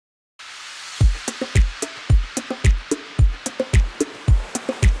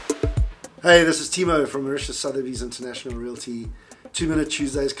Hey, this is Timo from Mauritius Sotheby's International Realty. 2-Minute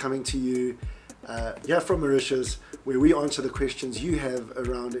Tuesdays coming to you from Mauritius, where we answer the questions you have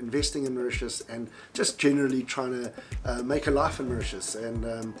around investing in Mauritius and just generally trying to make a life in Mauritius.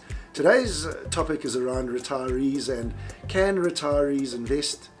 And today's topic is around retirees and can retirees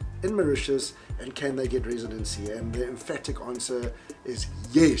invest in Mauritius and can they get residency? And the emphatic answer is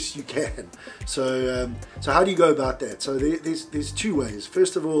yes, you can. So how do you go about that? So there's two ways.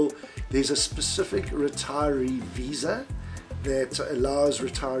 First of all, there's a specific retiree visa that allows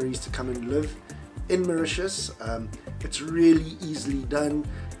retirees to come and live in Mauritius. It's really easily done.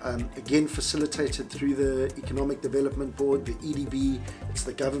 Again, facilitated through the Economic Development Board, the EDB. It's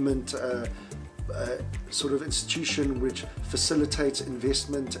the government sort of institution which facilitates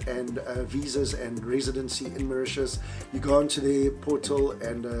investment and visas and residency in Mauritius. You go onto their portal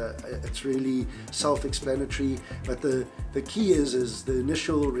and it's really self-explanatory, but the key is the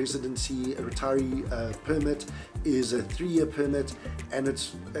initial residency retiree permit is a 3-year permit, and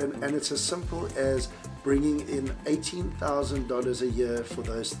it's as simple as bringing in $18,000 a year for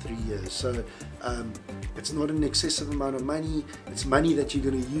those 3 years. So it's not an excessive amount of money. It's money that you're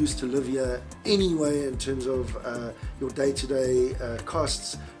going to use to live here anyway, in terms of your day-to-day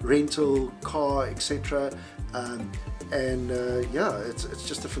costs, rental, car, etc. It's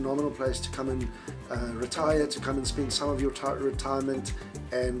just a phenomenal place to come and retire, to come and spend some of your retirement,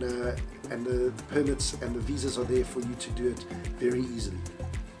 and the permits and the visas are there for you to do it very easily.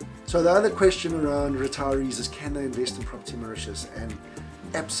 So the other question around retirees is, can they invest in property in Mauritius? And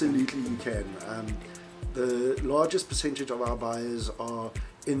absolutely you can. The largest percentage of our buyers are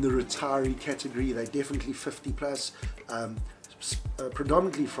in the retiree category. They're definitely 50 plus,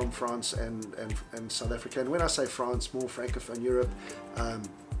 predominantly from France and South Africa. And when I say France, more Francophone Europe.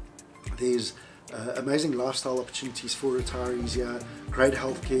 There's amazing lifestyle opportunities for retirees here, great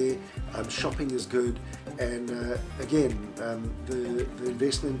healthcare, shopping is good, and the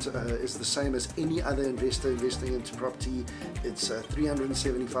investment is the same as any other investor investing into property. It's a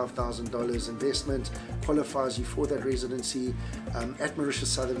 $375,000 investment, qualifies you for that residency. At Mauritius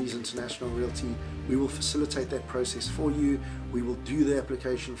Sotheby's International Realty, we will facilitate that process for you. We will do the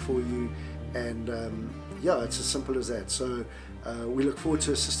application for you, and it's as simple as that. So we look forward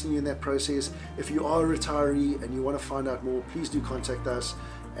to assisting you in that process. If you are a retiree and you want to find out more, please do contact us,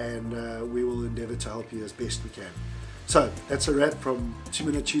 and we will endeavor to help you as best we can. So that's a wrap from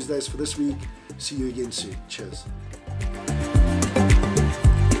 2-Minute Tuesdays for this week. See you again soon. Cheers.